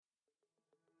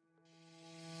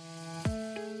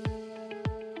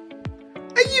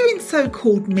you in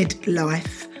so-called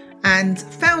midlife and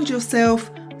found yourself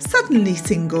suddenly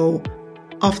single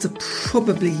after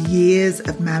probably years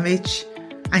of marriage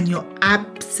and you're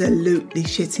absolutely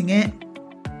shitting it?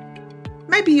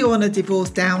 Maybe you're on a divorce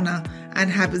downer and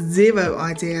have zero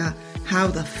idea how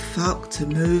the fuck to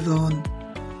move on.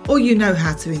 Or you know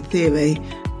how to in theory,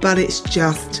 but it's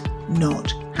just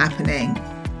not happening.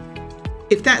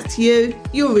 If that's you,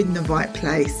 you're in the right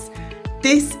place.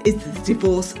 This is the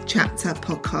Divorce Chapter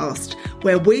podcast,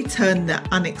 where we turn the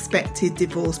unexpected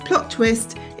divorce plot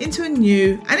twist into a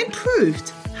new and improved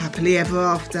happily ever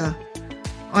after.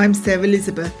 I'm Sarah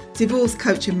Elizabeth, divorce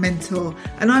coach and mentor,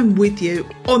 and I'm with you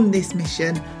on this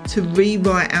mission to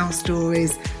rewrite our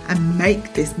stories and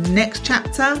make this next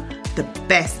chapter the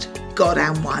best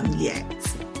goddamn one yet.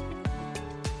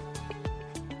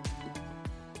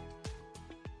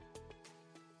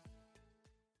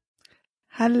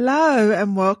 Hello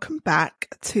and welcome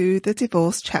back to the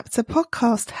Divorce Chapter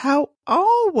podcast. How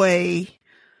are we?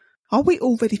 Are we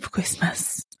all ready for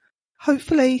Christmas?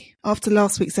 Hopefully, after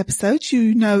last week's episode,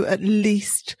 you know at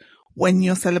least when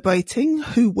you're celebrating,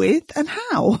 who with and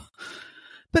how.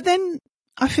 But then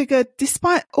I figured,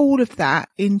 despite all of that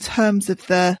in terms of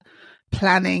the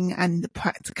planning and the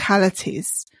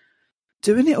practicalities,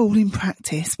 doing it all in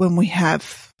practice when we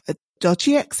have a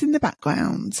dodgy ex in the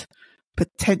background,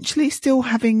 potentially still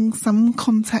having some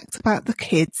contact about the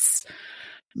kids,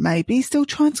 maybe still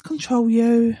trying to control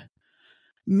you,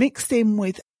 mixed in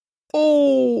with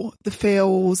all the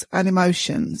feels and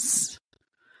emotions.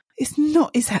 It's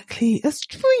not exactly as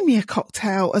dreamy a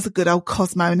cocktail as a good old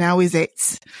Cosmo now, is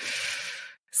it?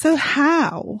 So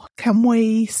how can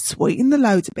we sweeten the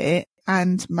load a bit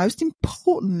and, most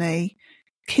importantly,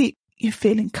 keep you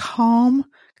feeling calm,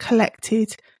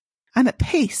 collected and at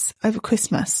peace over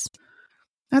Christmas?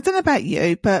 I don't know about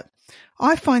you, but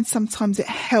I find sometimes it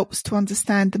helps to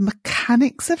understand the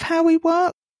mechanics of how we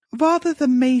work. Rather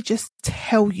than me just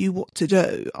tell you what to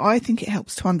do, I think it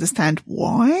helps to understand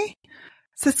why.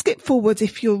 So skip forward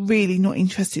if you're really not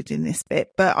interested in this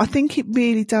bit, but I think it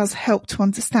really does help to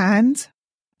understand.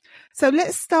 So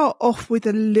let's start off with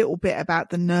a little bit about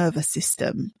the nervous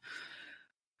system.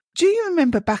 Do you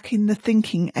remember back in the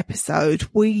thinking episode,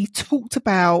 we talked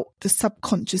about the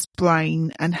subconscious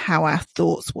brain and how our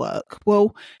thoughts work?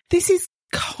 Well, this is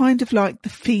kind of like the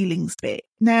feelings bit.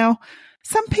 Now,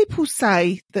 some people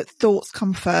say that thoughts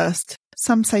come first.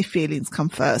 Some say feelings come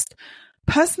first.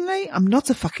 Personally, I'm not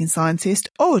a fucking scientist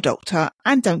or a doctor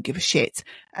and don't give a shit.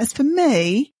 As for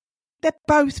me, they're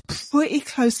both pretty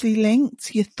closely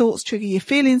linked. Your thoughts trigger your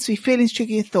feelings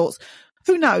trigger your thoughts.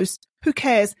 Who knows? Who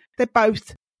cares? They're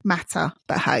both matter,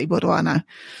 but hey, what do I know?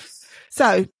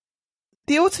 So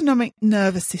the autonomic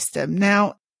nervous system.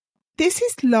 Now, this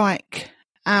is like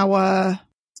our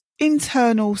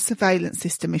internal surveillance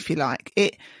system, if you like.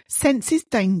 It senses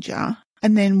danger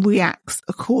and then reacts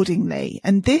accordingly.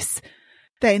 And this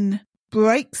then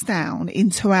breaks down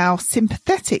into our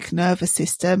sympathetic nervous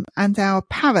system and our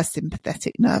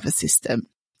parasympathetic nervous system.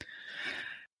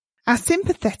 Our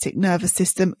sympathetic nervous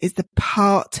system is the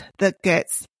part that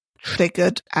gets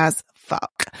triggered as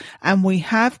fuck. And we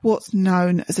have what's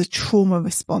known as a trauma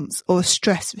response or a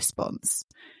stress response.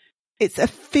 It's a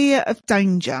fear of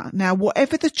danger. Now,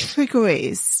 whatever the trigger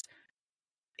is,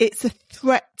 it's a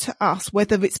threat to us,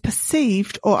 whether it's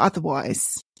perceived or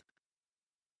otherwise.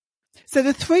 So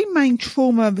the three main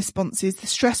trauma responses, the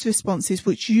stress responses,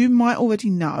 which you might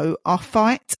already know, are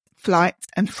fight, flight,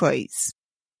 and freeze.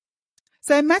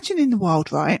 So imagine in the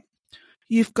wild, right?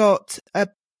 You've got a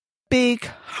big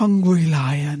hungry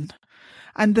lion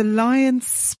and the lion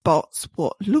spots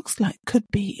what looks like could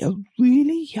be a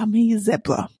really yummy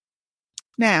zebra.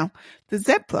 Now, the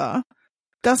zebra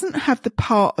doesn't have the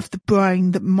part of the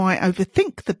brain that might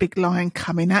overthink the big lion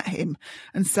coming at him.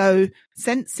 And so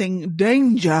sensing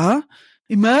danger,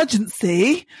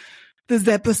 emergency, the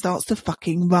zebra starts to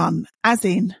fucking run, as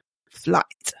in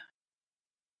flight.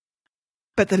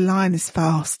 But the lion is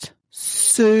fast.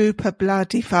 Super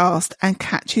bloody fast and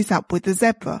catches up with the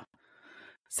zebra.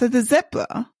 So the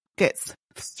zebra gets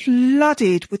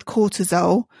flooded with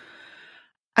cortisol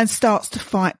and starts to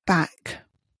fight back.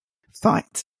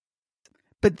 Fight.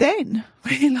 But then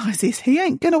realises he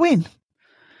ain't going to win.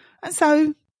 And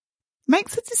so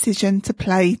makes a decision to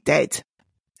play dead,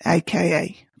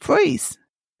 aka freeze.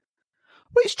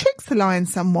 Which tricks the lion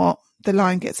somewhat. The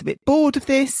lion gets a bit bored of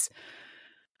this.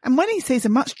 And when he sees a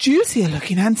much juicier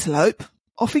looking antelope,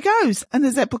 off he goes and the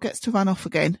zebra gets to run off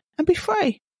again and be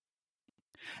free.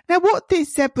 Now, what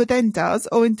this zebra then does,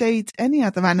 or indeed any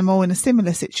other animal in a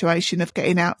similar situation of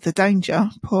getting out of the danger,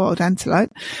 poor old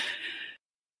antelope,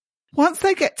 once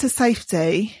they get to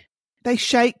safety, they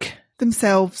shake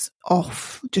themselves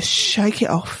off. Just shake it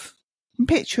off. And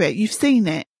picture it. You've seen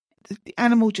it. The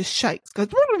animal just shakes, goes.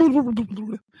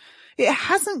 It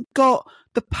hasn't got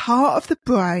the part of the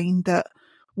brain that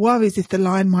worries if the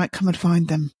lion might come and find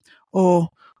them. Or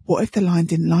what if the lion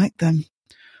didn't like them?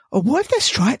 Or what if their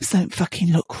stripes don't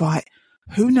fucking look right?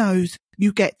 Who knows?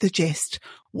 You get the gist.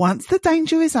 Once the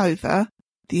danger is over,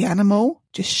 the animal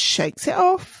just shakes it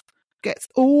off, gets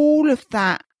all of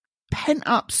that pent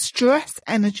up stress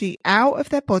energy out of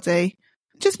their body,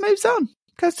 just moves on,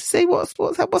 goes to see what's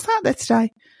out there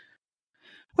today.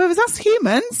 Whereas us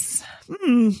humans,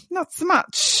 not so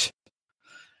much.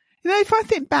 You know, if I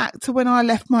think back to when I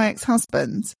left my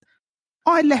ex-husband,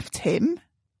 I left him,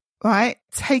 right,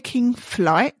 taking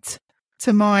flight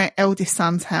to my eldest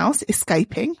son's house,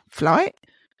 escaping flight.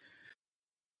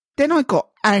 Then I got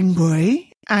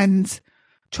angry and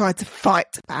tried to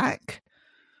fight back.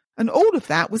 And all of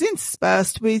that was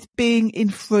interspersed with being in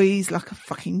freeze like a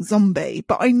fucking zombie.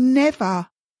 But I never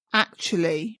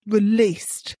actually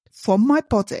released from my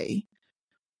body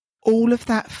all of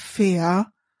that fear,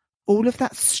 all of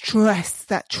that stress,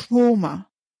 that trauma.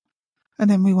 And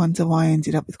then we wonder why I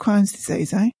ended up with Crohn's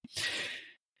disease, eh?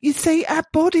 You see, our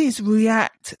bodies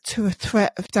react to a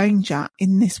threat of danger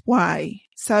in this way.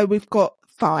 So we've got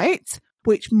fight,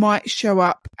 which might show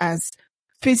up as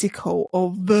physical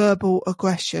or verbal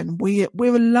aggression.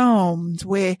 We're alarmed,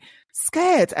 we're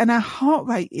scared, and our heart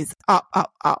rate is up,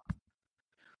 up, up.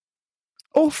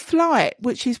 Or flight,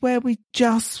 which is where we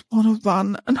just want to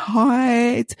run and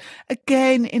hide,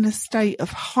 again in a state of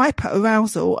hyper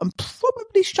arousal and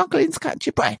probably struggling to catch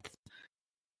your breath.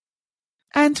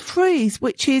 And freeze,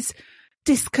 which is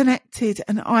disconnected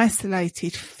and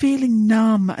isolated, feeling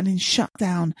numb and in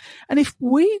shutdown. And if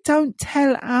we don't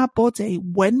tell our body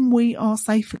when we are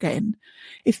safe again,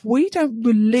 if we don't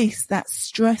release that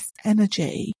stressed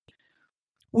energy,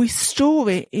 we store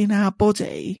it in our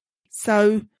body.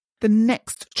 So the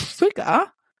next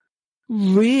trigger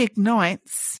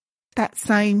reignites that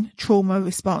same trauma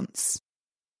response.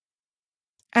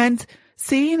 And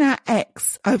seeing our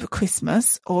ex over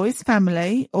Christmas or his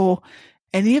family or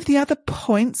any of the other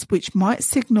points which might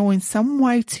signal in some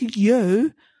way to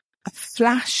you a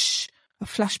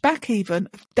flashback even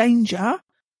of danger,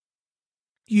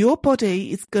 your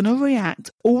body is going to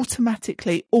react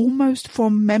automatically, almost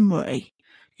from memory.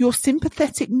 Your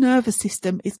sympathetic nervous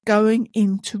system is going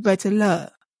into red alert.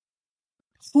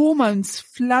 Hormones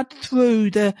flood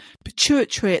through the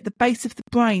pituitary at the base of the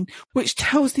brain, which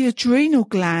tells the adrenal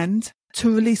gland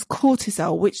to release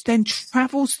cortisol, which then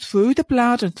travels through the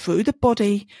blood and through the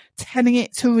body, telling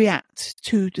it to react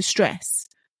to the stress.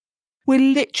 We're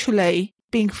literally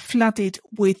being flooded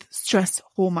with stress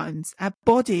hormones. Our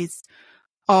bodies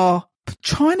are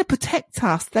trying to protect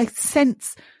us. They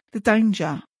sense the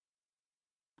danger.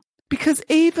 Because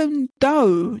even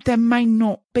though there may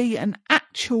not be an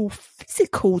actual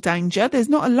physical danger, there's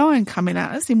not a lion coming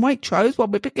at us in Waitrose while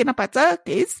we're picking up our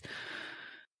turkeys,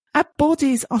 our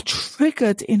bodies are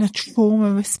triggered in a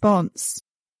trauma response.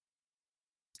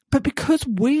 But because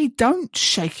we don't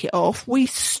shake it off, we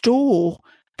store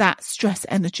that stress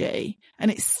energy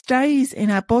and it stays in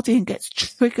our body and gets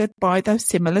triggered by those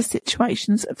similar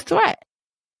situations of threat.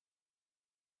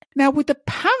 Now, with the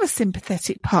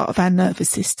parasympathetic part of our nervous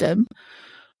system,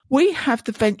 we have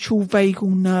the ventral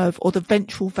vagal nerve or the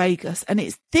ventral vagus, and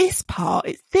it's this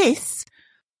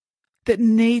that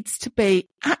needs to be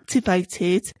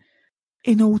activated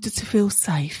in order to feel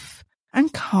safe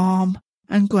and calm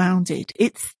and grounded.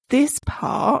 It's this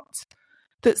part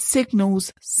that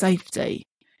signals safety.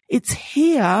 It's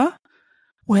here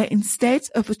where instead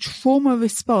of a trauma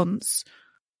response,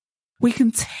 we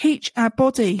can teach our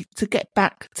body to get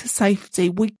back to safety.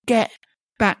 We get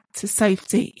back to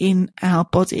safety in our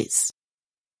bodies.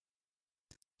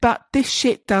 But this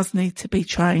shit does need to be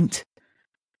trained.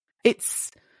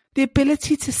 It's the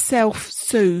ability to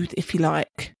self-soothe, if you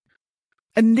like.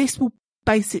 And this will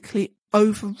basically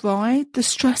override the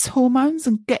stress hormones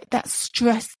and get that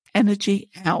stress energy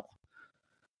out.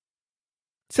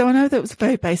 So I know that was a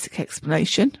very basic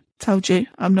explanation. Told you,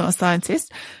 I'm not a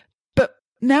scientist. But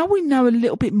now we know a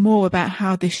little bit more about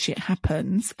how this shit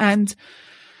happens. And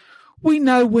we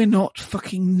know we're not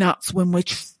fucking nuts when we're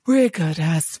triggered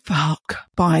as fuck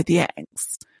by the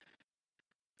ex.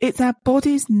 It's our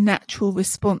body's natural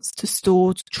response to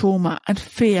stored trauma and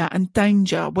fear and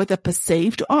danger, whether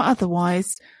perceived or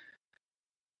otherwise.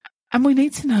 And we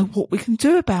need to know what we can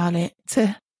do about it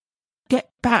to get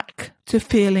back to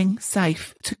feeling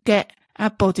safe, to get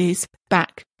our bodies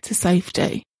back to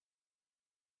safety.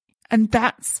 And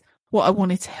that's what I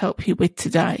wanted to help you with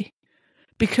today.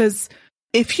 Because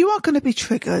If you are going to be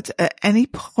triggered at any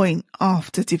point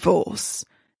after divorce,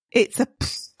 it's a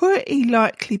pretty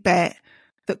likely bet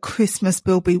that Christmas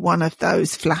will be one of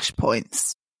those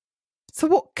flashpoints. So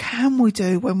what can we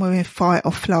do when we're in fight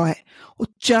or flight, or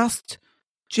just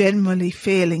generally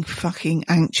feeling fucking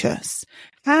anxious?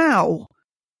 How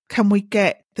can we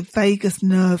get the vagus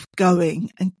nerve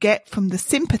going and get from the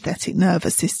sympathetic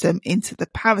nervous system into the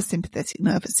parasympathetic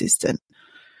nervous system?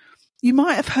 You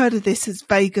might have heard of this as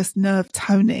vagus nerve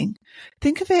toning.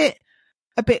 Think of it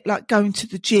a bit like going to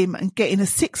the gym and getting a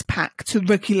six-pack to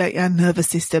regulate our nervous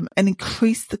system and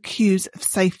increase the cues of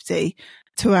safety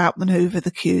to outmaneuver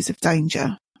the cues of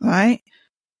danger, right?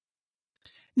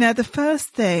 Now, the first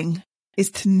thing is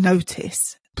to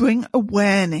notice, bring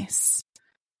awareness.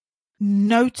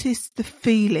 Notice the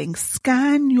feeling,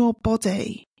 scan your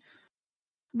body.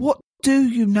 What do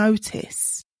you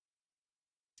notice?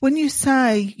 When you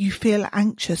say you feel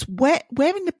anxious, where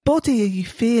in the body are you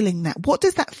feeling that? What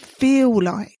does that feel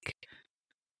like?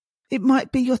 It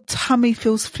might be your tummy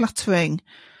feels fluttering.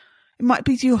 It might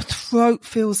be your throat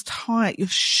feels tight. Your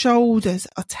shoulders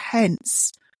are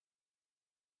tense.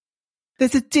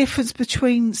 There's a difference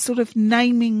between sort of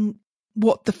naming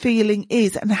what the feeling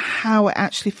is and how it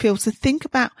actually feels. So think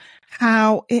about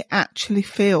how it actually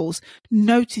feels.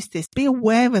 Notice this. Be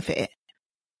aware of it.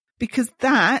 Because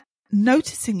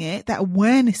noticing it, that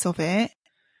awareness of it,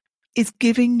 is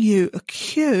giving you a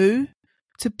cue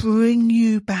to bring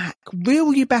you back,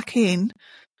 reel you back in,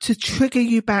 to trigger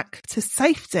you back to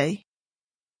safety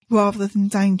rather than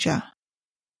danger.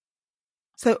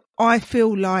 So I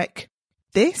feel like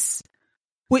this,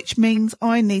 which means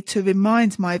I need to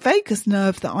remind my vagus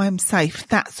nerve that I am safe.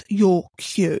 That's your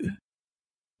cue.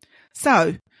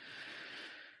 So,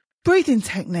 breathing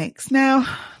techniques. Now,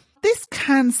 this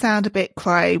can sound a bit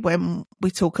cray when we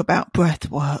talk about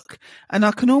breath work. And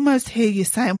I can almost hear you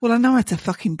saying, well, I know how to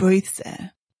fucking breathe,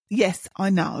 Sarah. Yes, I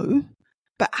know.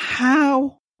 But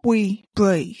how we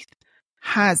breathe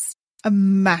has a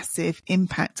massive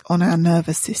impact on our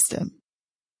nervous system.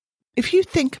 If you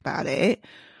think about it,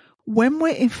 when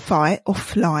we're in fight or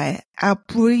flight, our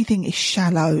breathing is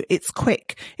shallow, it's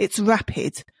quick, it's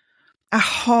rapid. Our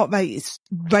heart rate is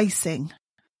racing.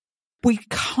 We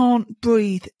can't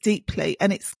breathe deeply.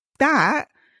 And it's that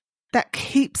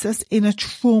keeps us in a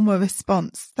trauma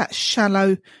response, that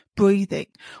shallow breathing,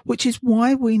 which is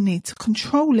why we need to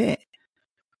control it.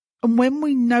 And when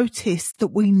we notice that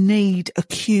we need a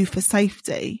cue for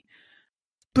safety,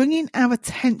 bringing our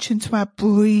attention to our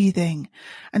breathing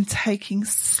and taking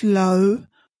slow,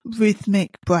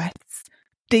 rhythmic breaths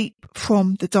deep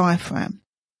from the diaphragm.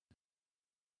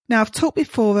 Now, I've talked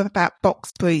before about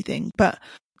box breathing, but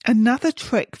another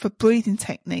trick for breathing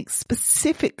techniques,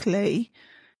 specifically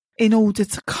in order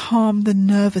to calm the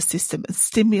nervous system and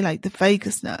stimulate the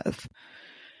vagus nerve,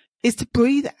 is to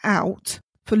breathe out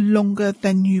for longer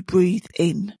than you breathe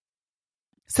in.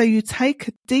 So you take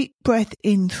a deep breath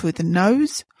in through the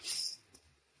nose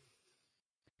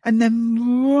and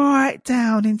then right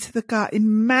down into the gut,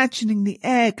 imagining the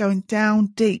air going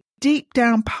down deep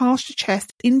down past your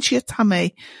chest into your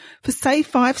tummy for say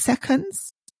 5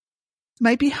 seconds.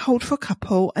 Maybe hold for a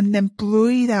couple and then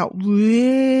breathe out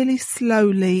really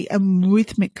slowly and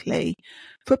rhythmically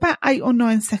for about 8 or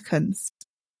 9 seconds.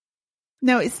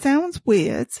 Now, it sounds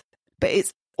weird, but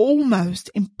it's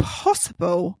almost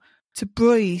impossible to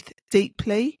breathe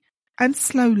deeply and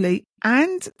slowly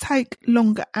and take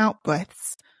longer out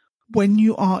breaths when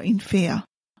you are in fear.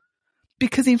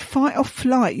 Because in fight or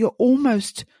flight, you're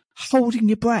almost holding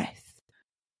your breath.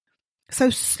 So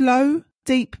slow,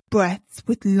 deep breaths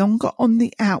with longer on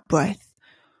the out breath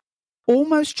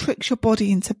almost tricks your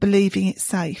body into believing it's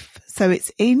safe. So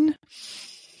it's in,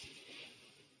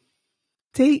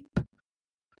 deep,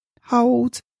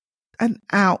 hold, and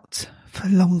out for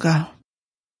longer.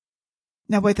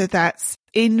 Now, whether that's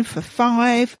in for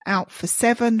 5, out for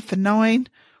 7, for 9,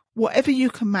 whatever you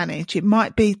can manage. It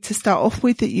might be to start off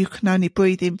with that you can only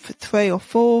breathe in for 3 or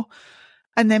 4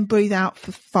 and then breathe out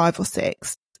for 5 or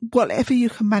 6. Whatever you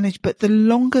can manage, but the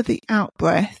longer the out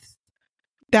breath,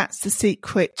 that's the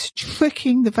secret to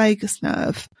tricking the vagus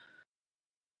nerve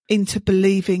into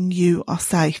believing you are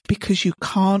safe, because you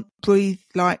can't breathe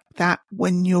like that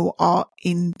when you are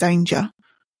in danger.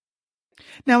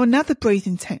 Now, another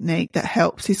breathing technique that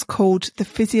helps is called the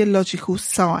physiological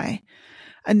sigh.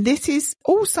 And this is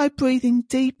also breathing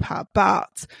deeper,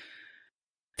 but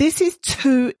this is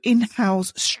 2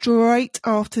 inhales straight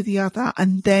after the other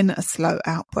and then a slow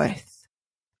out breath.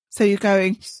 So you're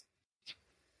going,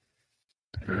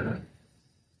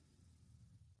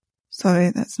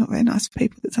 sorry, that's not very nice for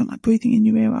people that don't like breathing in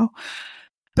your ear hole.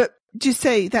 But do you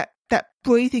see that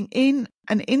breathing in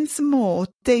and in some more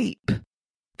deep,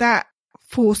 that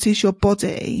forces your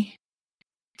body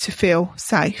to feel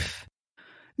safe.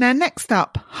 Now, next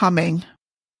up, humming.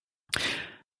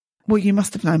 Well, you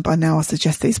must have known by now I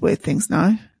suggest these weird things,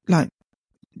 no? Like,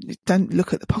 don't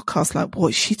look at the podcast like,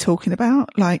 what's she talking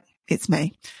about? Like, it's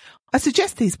me. I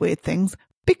suggest these weird things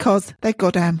because they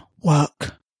goddamn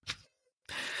work.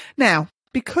 Now,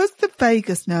 because the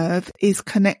vagus nerve is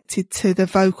connected to the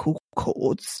vocal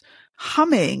cords,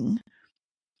 humming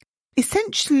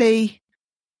essentially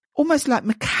almost like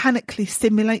mechanically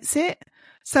stimulates it.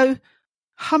 So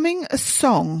humming a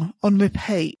song on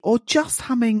repeat or just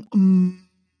humming,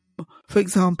 for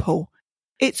example,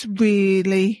 it's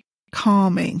really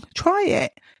calming. Try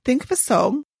it. Think of a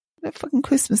song, a fucking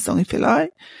Christmas song if you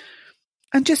like,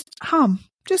 and just hum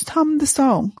the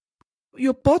song.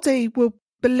 Your body will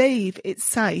believe it's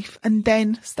safe and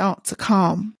then start to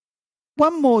calm.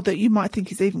 One more that you might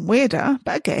think is even weirder,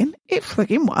 but again, it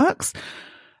frigging works.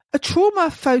 A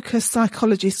trauma-focused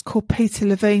psychologist called Peter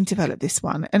Levine developed this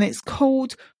one, and it's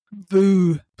called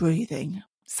VOO breathing.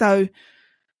 So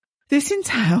this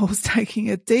entails taking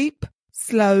a deep,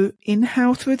 slow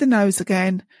inhale through the nose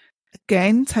again,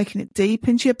 taking it deep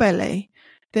into your belly.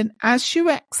 Then as you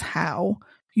exhale,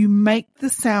 you make the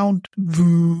sound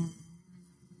VOO,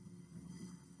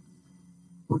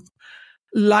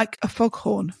 like a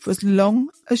foghorn, for as long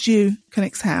as you can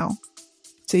exhale.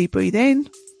 So you breathe in.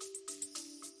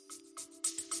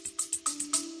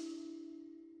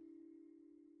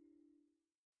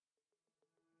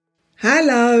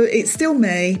 Hello, it's still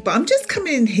me, but I'm just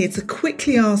coming in here to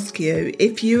quickly ask you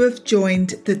if you have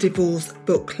joined the Divorce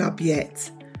Book Club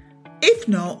yet. If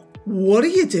not, what are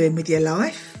you doing with your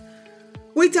life?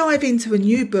 We dive into a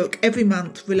new book every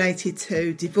month related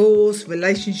to divorce,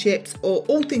 relationships, or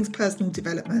all things personal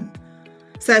development.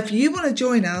 So if you want to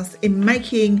join us in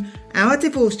making our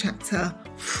divorce chapter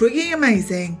frigging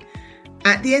amazing,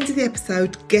 at the end of the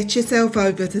episode, get yourself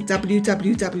over to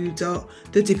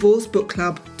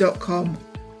www.thedivorcebookclub.com.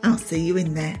 I'll see you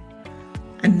in there.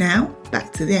 And now,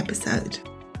 back to the episode.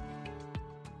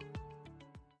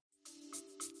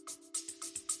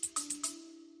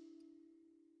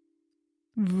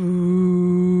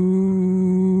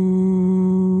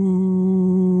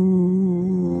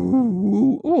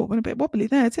 Oh, went a bit wobbly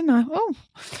there, didn't I? Oh,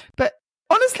 but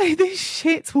honestly, this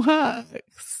shit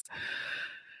works.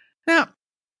 Now,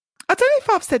 I don't know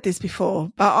if I've said this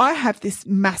before, but I have this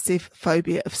massive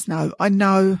phobia of snow. I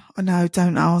know,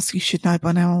 don't ask. You should know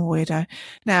by now, I'm a weirdo.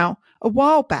 Now, a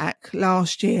while back,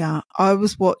 last year, I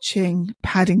was watching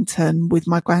Paddington with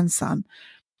my grandson,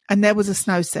 and there was a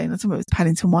snow scene. I don't know if it was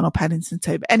Paddington 1 or Paddington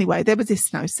 2, but anyway, there was this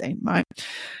snow scene, right?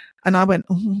 And I went,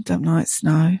 I don't like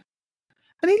snow.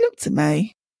 And he looked at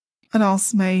me and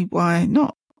asked me why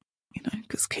not,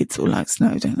 because kids all like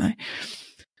snow, don't they?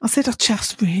 I said, I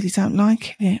just really don't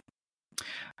like it.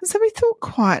 And so he thought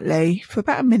quietly for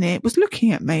about a minute, was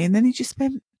looking at me, and then he just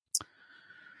went,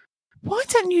 why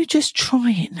don't you just try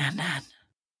it, Nan?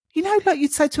 Like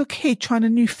you'd say to a kid trying a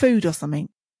new food or something.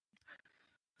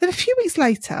 Then a few weeks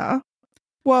later,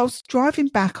 whilst driving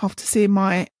back after seeing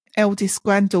my eldest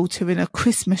granddaughter in a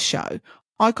Christmas show,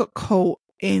 I got caught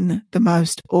in the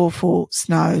most awful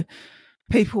snow.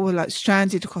 People were like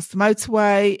stranded across the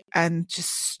motorway and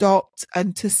just stopped.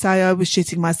 And to say I was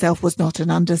shitting myself was not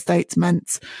an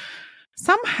understatement.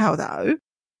 Somehow, though,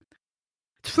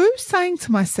 through saying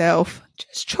to myself,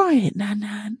 just try it,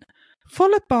 Nan,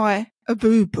 followed by a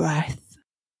VOO breath,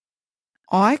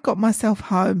 I got myself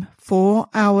home 4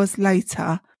 hours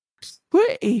later,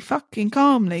 pretty fucking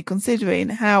calmly, considering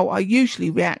how I usually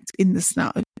react in the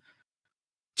snow.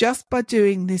 Just by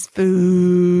doing this VOO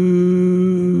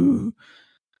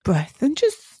breath, and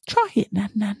just try it,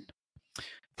 Nan.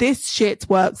 This shit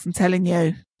works, I'm telling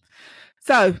you.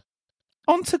 So,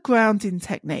 on to grounding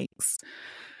techniques.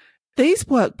 These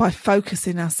work by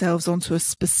focusing ourselves onto a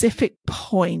specific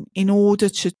point in order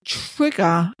to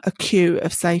trigger a cue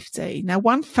of safety. Now,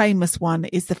 one famous one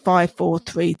is the 5, 4,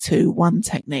 3, 2, 1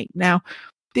 technique. Now,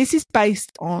 this is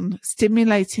based on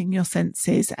stimulating your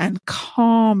senses and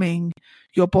calming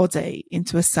your body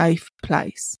into a safe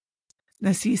place.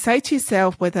 Now, so you say to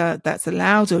yourself, whether that's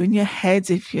aloud or in your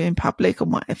head, if you're in public or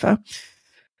whatever,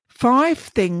 5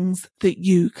 things that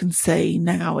you can see.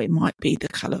 Now, it might be the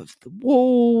colour of the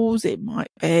walls. It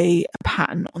might be a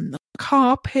pattern on the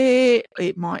carpet.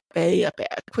 It might be a bit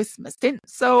of Christmas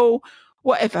tinsel,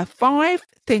 whatever. 5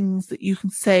 things that you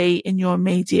can see in your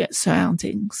immediate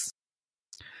surroundings.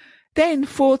 Then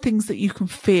 4 things that you can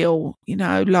feel,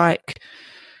 like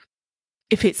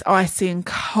if it's icy and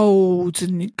cold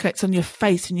and it gets on your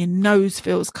face and your nose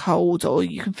feels cold, or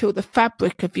you can feel the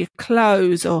fabric of your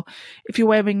clothes, or if you're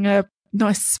wearing a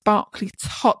nice sparkly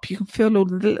top, you can feel all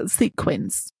the little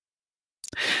sequins.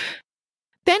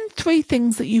 Then 3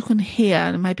 things that you can hear,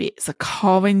 and maybe it's a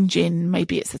car engine,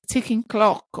 maybe it's a ticking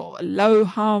clock, or a low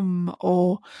hum,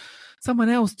 or someone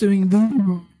else doing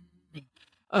the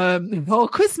or a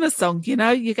Christmas song,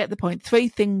 you get the point. 3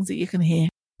 things that you can hear.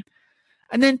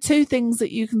 And then 2 things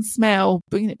that you can smell,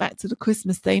 bringing it back to the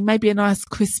Christmas theme, maybe a nice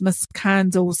Christmas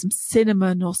candle, some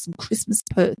cinnamon or some Christmas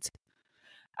put.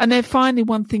 And then finally,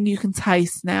 1 thing you can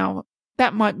taste. Now,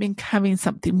 that might mean carrying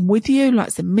something with you,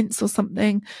 like some mints or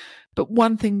something, but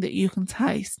 1 thing that you can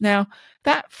taste. Now,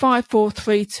 that 5, 4,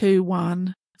 3, 2,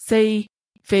 1, see,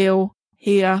 feel,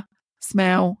 hear,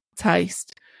 smell,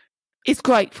 taste, is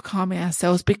great for calming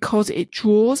ourselves because it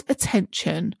draws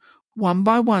attention one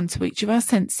by one to each of our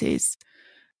senses.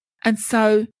 And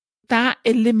so that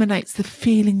eliminates the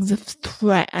feelings of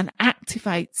threat and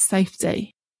activates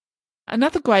safety.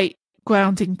 Another great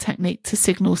grounding technique to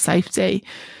signal safety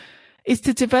is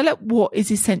to develop what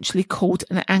is essentially called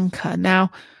an anchor.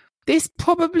 Now, this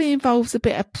probably involves a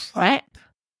bit of prep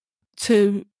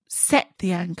to set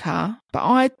the anchor, but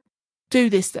I do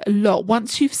this a lot.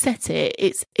 Once you've set it,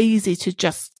 it's easy to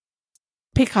just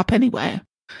pick up anywhere.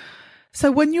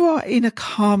 So when you are in a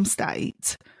calm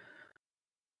state,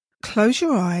 close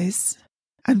your eyes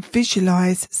and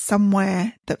visualize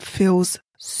somewhere that feels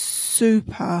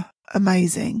super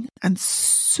amazing and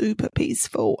super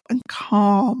peaceful and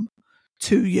calm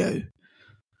to you.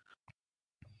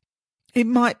 It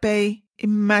might be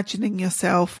imagining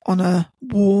yourself on a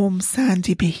warm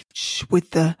sandy beach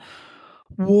with the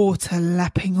water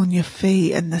lapping on your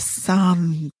feet and the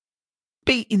sun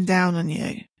beating down on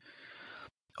you.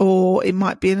 Or it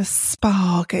might be in a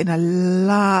spa, getting a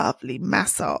lovely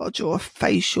massage or a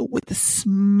facial with the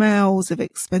smells of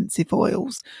expensive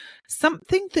oils.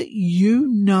 Something that you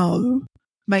know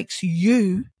makes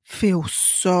you feel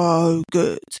so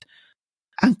good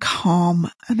and calm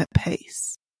and at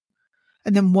peace.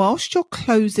 And then whilst you're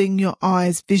closing your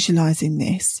eyes visualizing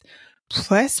this,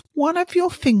 press one of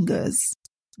your fingers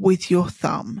with your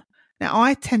thumb. Now,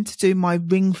 I tend to do my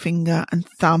ring finger and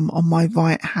thumb on my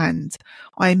right hand.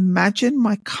 I imagine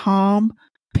my calm,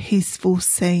 peaceful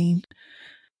scene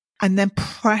and then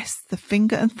press the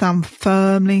finger and thumb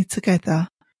firmly together.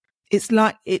 It's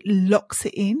like it locks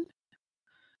it in.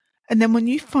 And then when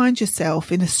you find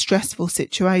yourself in a stressful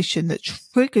situation that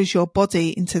triggers your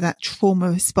body into that trauma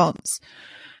response,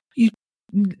 you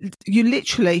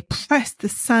literally press the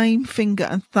same finger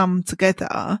and thumb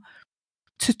together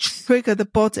to trigger the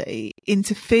body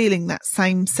into feeling that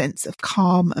same sense of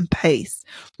calm and peace.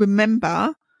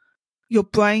 Remember, your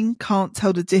brain can't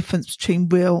tell the difference between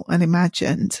real and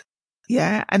imagined.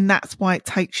 Yeah. And that's why it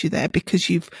takes you there, because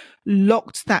you've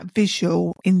locked that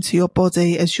visual into your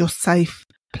body as your safe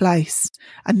place.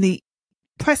 And the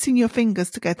pressing your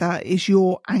fingers together is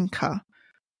your anchor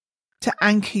to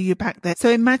anchor you back there. So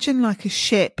imagine like a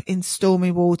ship in stormy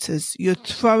waters. You're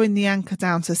throwing the anchor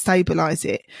down to stabilize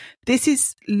it. This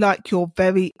is like your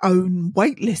very own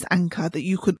weightless anchor that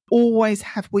you can always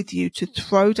have with you to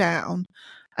throw down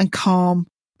and calm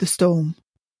the storm.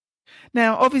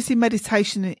 Now, obviously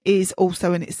meditation is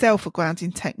also in itself a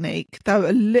grounding technique, though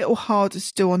a little harder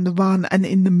to do on the run and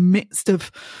in the midst of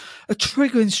a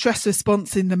triggering stress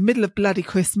response in the middle of bloody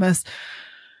Christmas.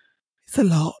 It's a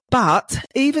lot, but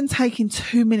even taking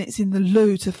 2 minutes in the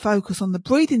loo to focus on the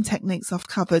breathing techniques I've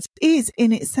covered is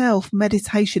in itself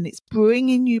meditation. It's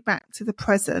bringing you back to the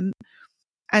present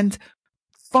and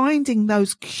finding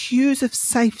those cues of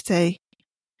safety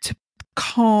to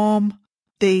calm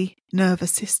the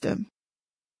nervous system.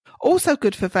 Also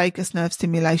good for vagus nerve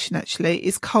stimulation, actually,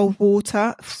 is cold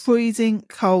water, freezing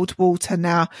cold water.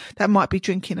 Now, that might be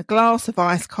drinking a glass of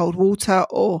ice cold water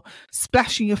or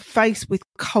splashing your face with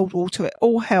cold water. It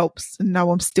all helps. And no,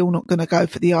 I'm still not going to go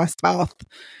for the ice bath.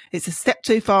 It's a step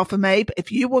too far for me, but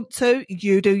if you want to,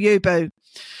 you do you, boo.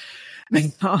 I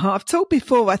mean, I've talked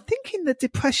before, I think in the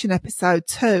depression episode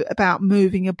too, about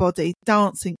moving your body,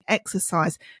 dancing,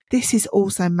 exercise. This is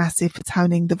also massive for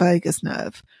toning the vagus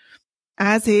nerve.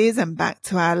 As is, and back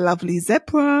to our lovely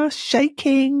zebra,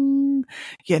 shaking.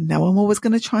 You know, I'm always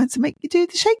going to try to make you do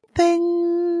the shake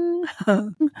thing.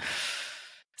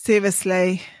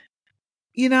 Seriously.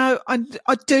 You know,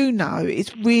 I do know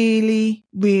it's really,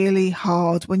 really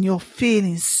hard when you're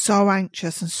feeling so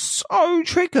anxious and so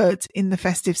triggered in the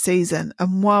festive season.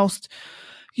 And whilst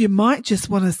you might just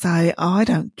want to say, I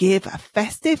don't give a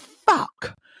festive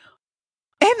fuck,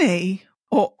 any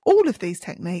or all of these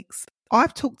techniques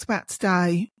I've talked about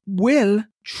today will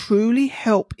truly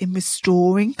help in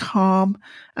restoring calm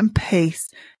and peace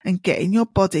and getting your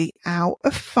body out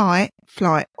of fight,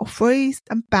 flight or freeze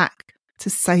and back to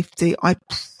safety. I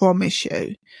promise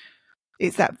you.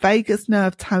 It's that vagus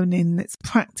nerve toning. Let's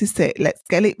practice it. Let's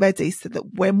get it ready so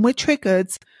that when we're triggered,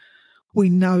 we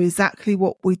know exactly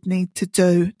what we need to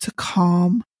do to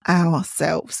calm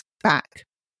ourselves back.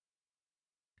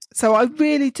 So I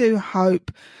really do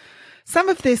hope some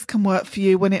of this can work for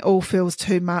you when it all feels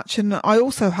too much. And I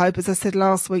also hope, as I said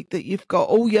last week, that you've got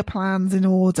all your plans in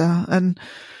order. And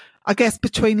I guess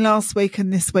between last week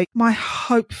and this week, my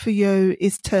hope for you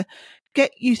is to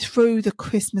get you through the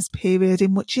Christmas period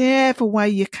in whichever way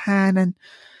you can. And,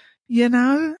 you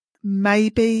know,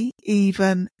 maybe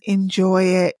even enjoy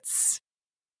it.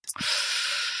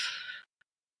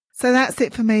 So that's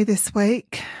it for me this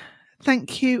week.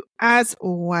 Thank you, as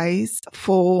always,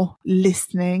 for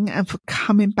listening and for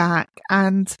coming back.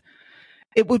 And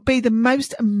it would be the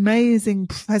most amazing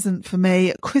present for me,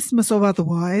 at Christmas or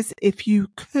otherwise, if you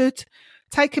could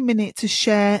take a minute to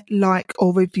share, like,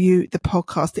 or review the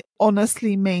podcast. It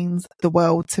honestly means the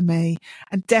world to me.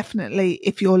 And definitely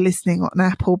if you're listening on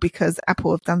Apple, because Apple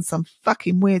have done some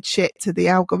fucking weird shit to the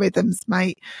algorithms,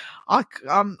 mate.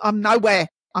 I'm nowhere.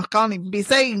 I can't even be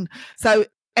seen. So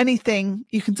anything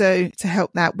you can do to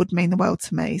help that would mean the world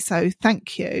to me. So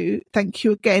thank you. Thank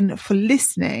you again for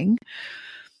listening.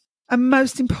 And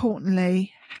most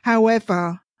importantly,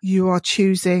 however you are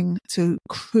choosing to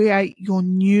create your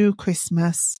new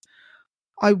Christmas,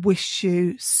 I wish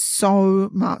you so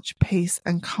much peace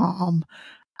and calm.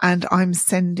 And I'm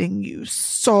sending you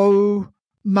so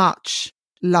much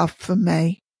love from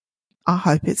me. I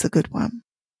hope it's a good one.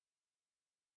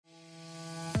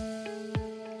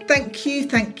 Thank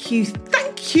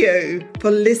you for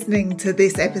listening to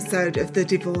this episode of the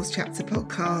Divorce Chapter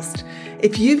Podcast.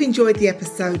 If you've enjoyed the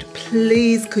episode,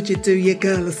 please could you do your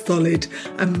girl a solid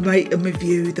and rate and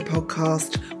review the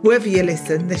podcast. Wherever you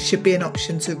listen, there should be an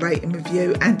option to rate and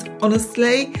review. And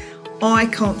honestly, I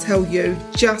can't tell you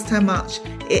just how much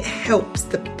it helps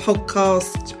the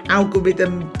podcast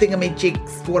algorithm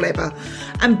thingamajigs, whatever.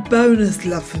 And bonus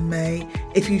love from me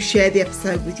if you share the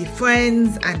episode with your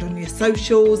friends and on your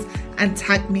socials and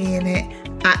tag me in it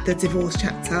at the Divorce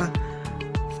Chapter.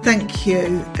 Thank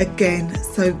you again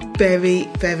so very,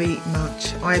 very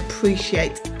much. I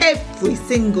appreciate every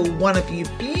single one of you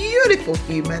beautiful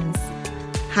humans.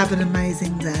 Have an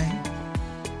amazing day.